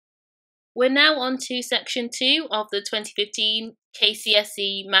We're now on to section 2 of the 2015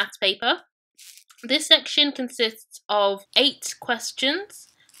 KCSE Maths paper. This section consists of 8 questions,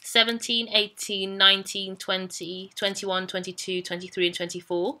 17, 18, 19, 20, 21, 22, 23 and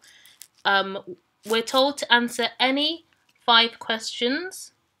 24. We're told to answer any 5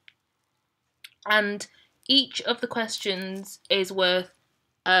 questions, and each of the questions is worth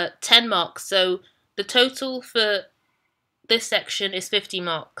 10 marks. So the total for this section is 50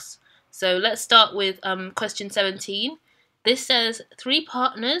 marks. So let's start with question 17. This says 3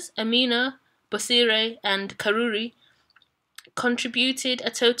 partners, Amina, Bosire and Karuri, contributed a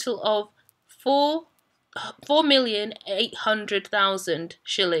total of 4,800,000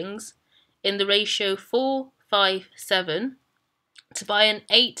 shillings in the ratio 4:5:7 to buy an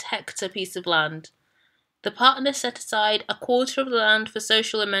 8-hectare piece of land. The partners set aside a quarter of the land for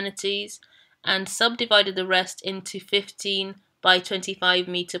social amenities and subdivided the rest into 15 by 25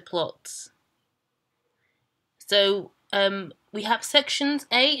 metre plots. So we have sections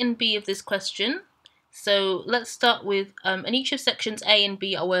A and B of this question. So let's start with, and each of sections A and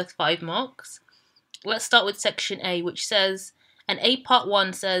B are worth 5 marks. Let's start with section A, which says, and A part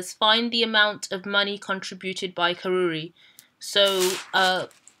 1 says, find the amount of money contributed by Karuri. So I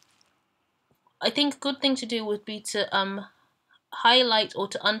think a good thing to do would be to highlight or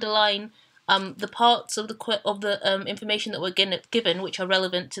to underline the parts of the information that we're given which are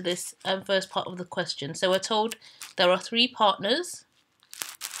relevant to this first part of the question. So we're told there are 3 partners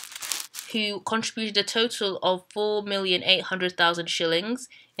who contributed a total of 4,800,000 shillings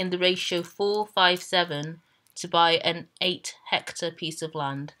in the ratio 4:5:7 to buy an 8-hectare piece of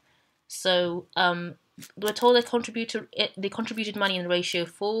land. So we're told they contributed money in the ratio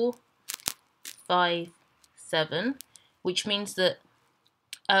 4:5:7, which means that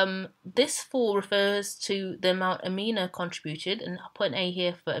this 4 refers to the amount Amina contributed, and I'll put an A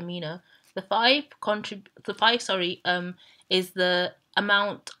here for Amina. The 5 is the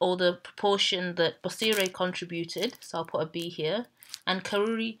amount or the proportion that Bosire contributed, so I'll put a B here, and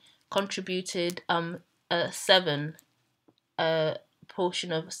Karuri contributed 7,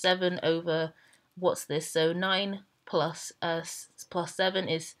 portion of 7 over, what's this, so 9 plus 7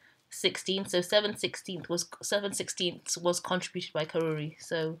 is 16, so 7/16 was contributed by Karuri.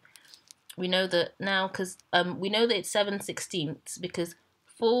 So we know that now, because we know that it's 7/16 because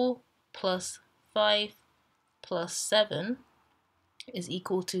 4 plus 5 plus 7 is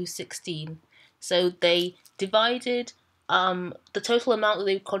equal to 16. So they divided the total amount that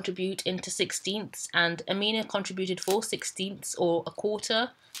they would contribute into 16ths, and Amina contributed 4/16 or a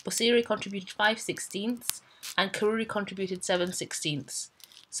quarter, Bosire contributed 5/16, and Karuri contributed 7/16.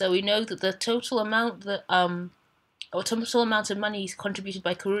 So we know that the total amount that total amount of money contributed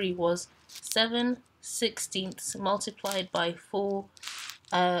by Karuri was 7/16 multiplied by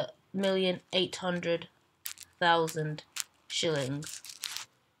 4,800,000 shillings.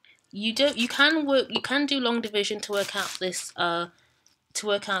 You can do long division to work out this the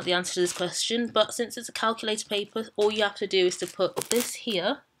answer to this question, but since it's a calculator paper, all you have to do is to put this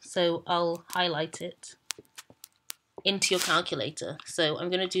here. So I'll highlight it into your calculator. So I'm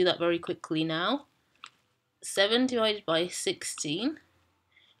going to do that very quickly now. 7 divided by 16,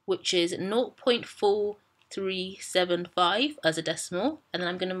 which is 0.4375 as a decimal, and then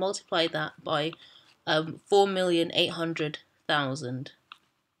I'm going to multiply that by 4,800,000.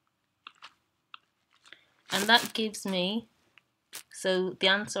 And that gives me, so the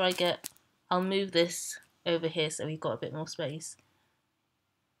answer I get, I'll move this over here so we've got a bit more space.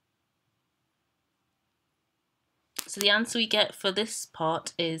 So the answer we get for this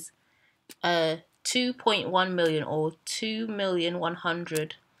part is 2.1 million, or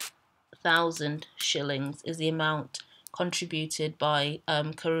 2,100,000 shillings is the amount contributed by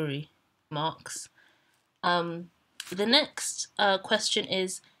Karuri. Marks. The next question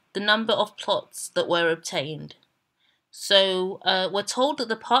is the number of plots that were obtained. So we're told that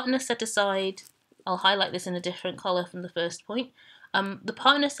the partner set aside, I'll highlight this in a different colour from the first point, the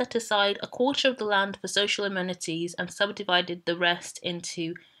partner set aside a quarter of the land for social amenities and subdivided the rest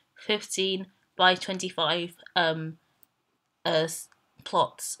into 15 by 25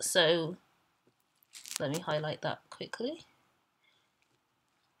 plots. So let me highlight that quickly,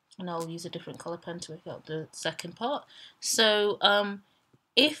 and I'll use a different colour pen to work out the second part. So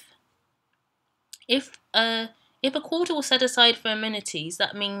if a quarter was set aside for amenities,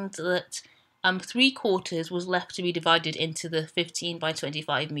 that means that 3/4 was left to be divided into the 15 by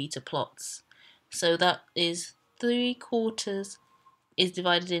 25 metre plots. So that is 3/4 is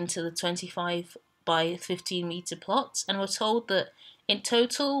divided into the 25 by 15 metre plots, and we're told that in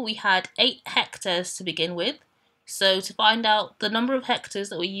total we had 8 hectares to begin with. So to find out the number of hectares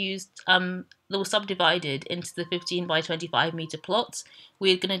that were used, that were subdivided into the 15 by 25 meter plots,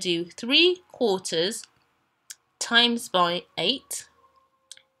 we're going to do 3/4 times by 8,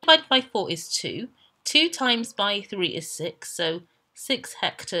 divided by 4 is 2, 2 times by 3 is 6, so 6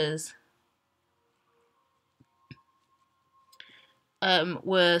 hectares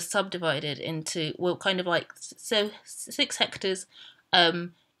were subdivided into, well, kind of like, so 6 hectares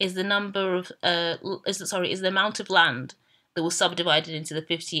is the number of, is the amount of land that was subdivided into the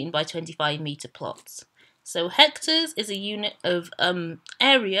 15 by 25 meter plots. So hectares is a unit of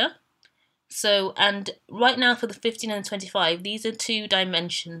area. So, and right now for the 15 and 25, these are 2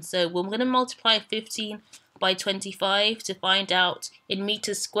 dimensions. So we're going to multiply 15 by 25 to find out in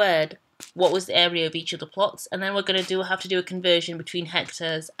meters squared what was the area of each of the plots, and then we're going to have to do a conversion between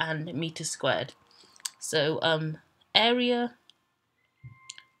hectares and meters squared. So area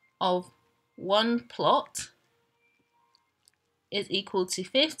of one plot is equal to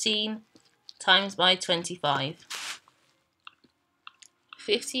 15 times by 25.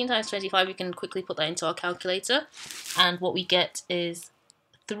 15 times 25, we can quickly put that into our calculator, and what we get is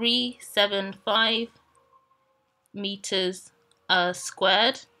 375 meters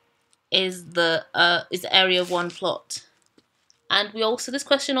squared is the area of one plot. And we also, this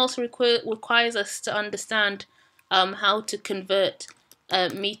question also requires us to understand how to convert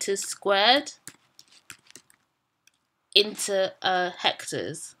meters squared into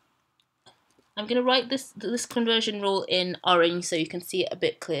hectares. I'm going to write this conversion rule in orange so you can see it a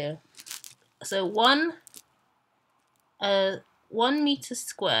bit clearer. So 1 meter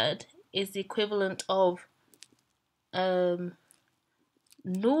squared is the equivalent of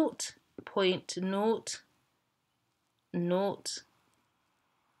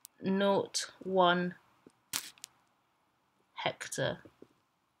 0.0001 hectare.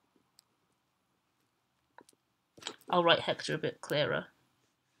 I'll write hectare a bit clearer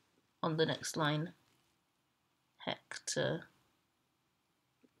on the next line. Hectare.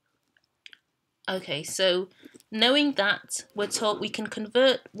 Okay, so knowing that, we're told we can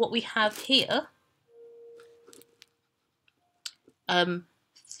convert what we have here,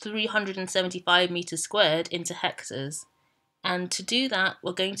 375 meters squared, into hectares. And to do that,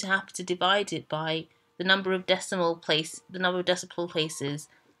 we're going to have to divide it by the number of decimal places.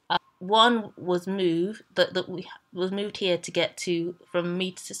 One was moved was moved here to get to from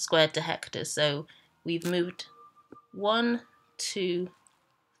meters squared to hectares. So we've moved 1, 2,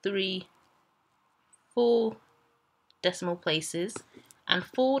 3, 4 decimal places, and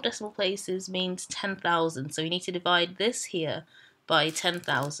 4 decimal places means 10,000. So we need to divide this here by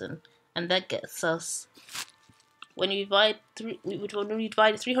 10,000, and that gets us, when we divide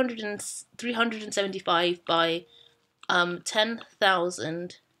 375 by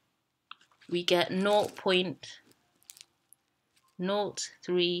 10,000, we get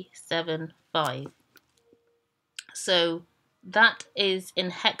 0.0375. So that is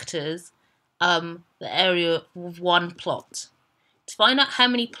in hectares the area of one plot. To find out how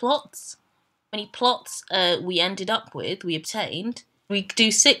many plots we ended up with, we obtained, we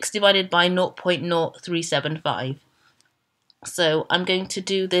do 6 divided by 0.0375. So I'm going to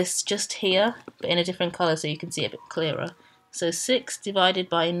do this just here, but in a different colour so you can see it a bit clearer. So 6 divided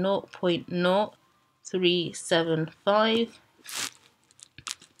by 0.0375.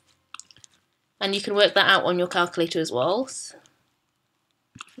 And you can work that out on your calculator as well.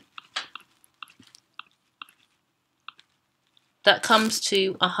 That comes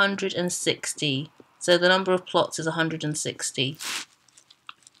to 160. So the number of plots is 160.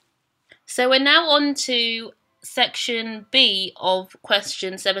 So we're now on to section B of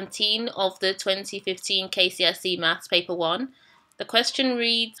question 17 of the 2015 KCSE Maths Paper 1. The question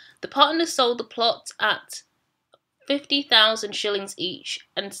reads, the partners sold the plots at 50,000 shillings each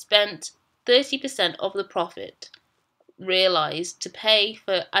and spent 30% of the profit realised to pay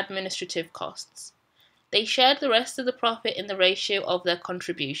for administrative costs. They shared the rest of the profit in the ratio of their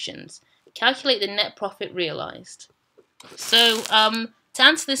contributions. Calculate the net profit realised. So, to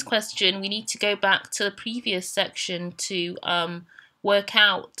answer this question, we need to go back to the previous section to work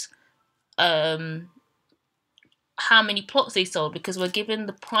out how many plots they sold, because we're given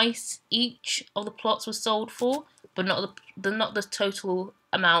the price each of the plots was sold for, but not the total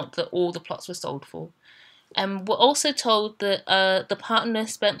amount that all the plots were sold for. We're also told that the partner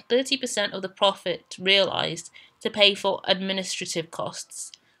spent 30% of the profit realised to pay for administrative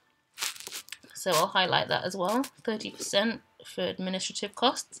costs. So I'll highlight that as well, 30% for administrative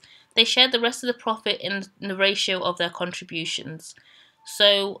costs. They shared the rest of the profit in the ratio of their contributions.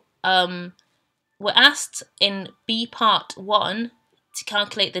 So we're asked in B part 1 to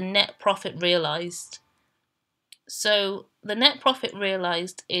calculate the net profit realised. So the net profit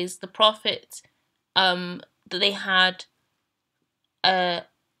realized is the profit that they had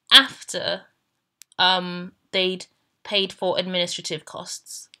after they'd paid for administrative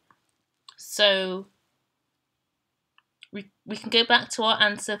costs. So we can go back to our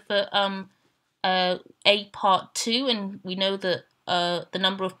answer for A part 2, and we know that the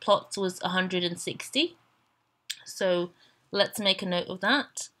number of plots was 160. So let's make a note of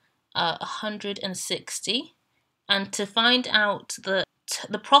that, 160. And to find out the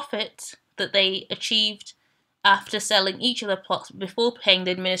profit that they achieved after selling each of the plots before paying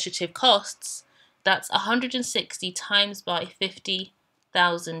the administrative costs, that's 160 times by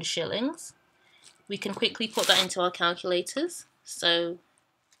 50,000 shillings. We can quickly put that into our calculators. So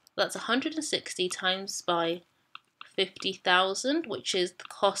that's 160 times by 50,000, which is the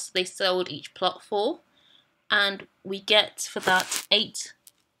cost they sold each plot for. And we get for that 8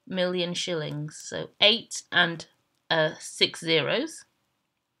 million shillings. So 8 and 6 zeros.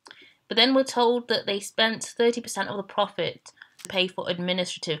 But then we're told that they spent 30% of the profit to pay for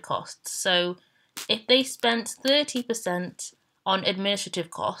administrative costs. So if they spent 30% on administrative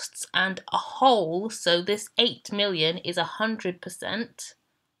costs and a whole, so this 8 million is 100%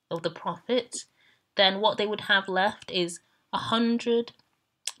 of the profit, then what they would have left is 100%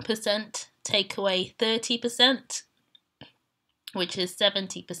 take away 30%, which is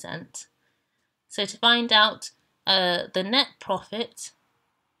 70%. So to find out the net profit,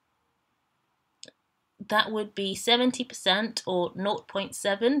 that would be 70% or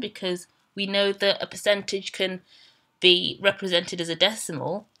 0.7, because we know that a percentage can be represented as a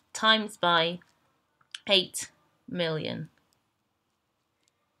decimal, times by 8 million.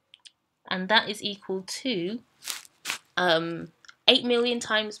 And that is equal to 8 million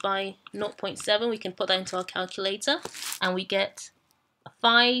times by 0.7. We can put that into our calculator, and we get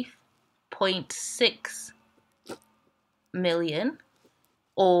 5.6 million,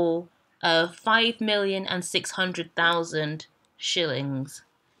 or 5,600,000 shillings.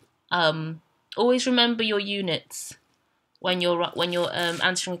 Always remember your units when you're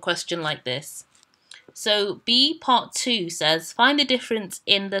answering a question like this. So B part 2 says, find the difference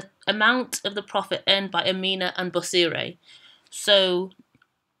in the amount of the profit earned by Amina and Bosire. So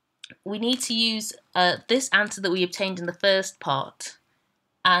we need to use this answer that we obtained in the first part,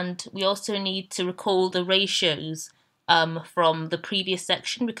 and we also need to recall the ratios from the previous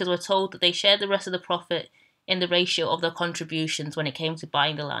section, because we're told that they shared the rest of the profit in the ratio of their contributions when it came to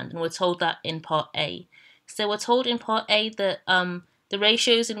buying the land, and we're told that in part A. So we're told in part A that the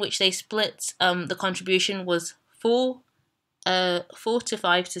ratios in which they split the contribution was 4 to 5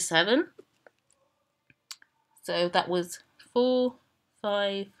 to 7. So that was 4,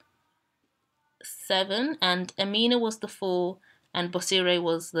 5, 7, and Amina was the 4, and Bosire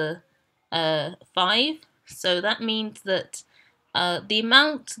was the 5. So that means that the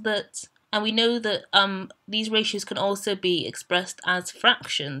amount that, and we know that these ratios can also be expressed as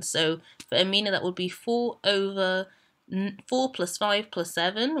fractions. So for Amina, that would be 4 over 4 plus 5 plus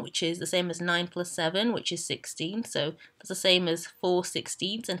 7, which is the same as 9 plus 7, which is 16. So that's the same as 4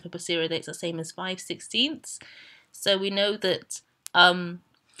 sixteenths, and for Bosire, that's the same as 5 sixteenths. So we know that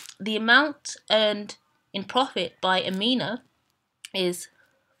the amount earned in profit by Amina is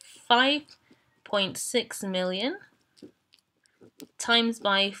 5.6 million times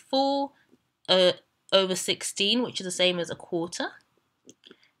by 4 over 16, which is the same as a quarter.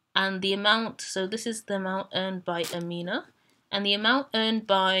 And the amount, so this is the amount earned by Amina, and the amount earned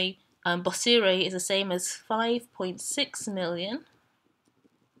by Bosire is the same as 5.6 million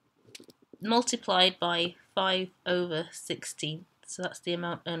multiplied by 5 over 16. So that's the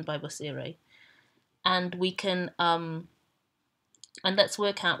amount earned by Bosire. And we can, and let's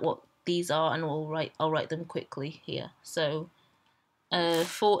work out what these are, and I'll write them quickly here. So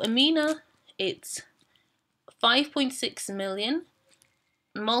for Amina, it's 5.6 million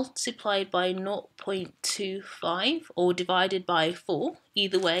multiplied by 0.25 or divided by 4.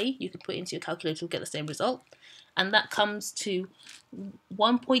 Either way, you can put it into your calculator, you'll get the same result. And that comes to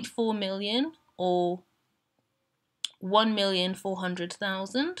 1.4 million, or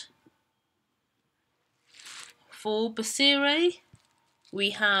 1,400,000. For Bosire, we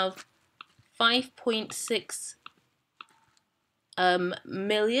have 5.6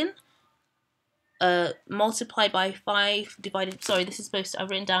 million multiplied by 5 divided. Sorry, this is supposed to. I've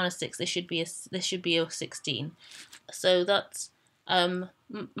written down a 6. This should be a 16. So that's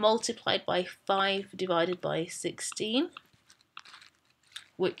multiplied by 5 divided by 16,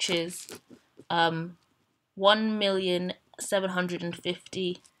 which is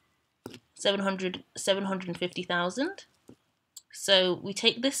 1,750,000. So we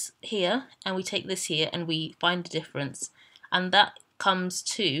take this here and we take this here and we find the difference. And that comes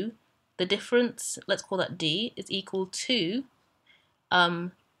to the difference, let's call that D, is equal to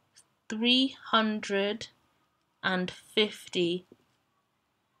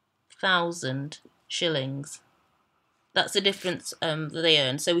 350,000 shillings. That's the difference that they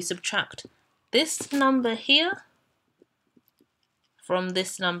earn. So we subtract this number here from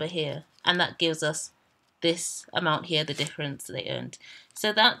this number here, and that gives us this amount here, the difference they earned.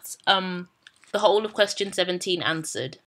 So that's the whole of question 17 answered.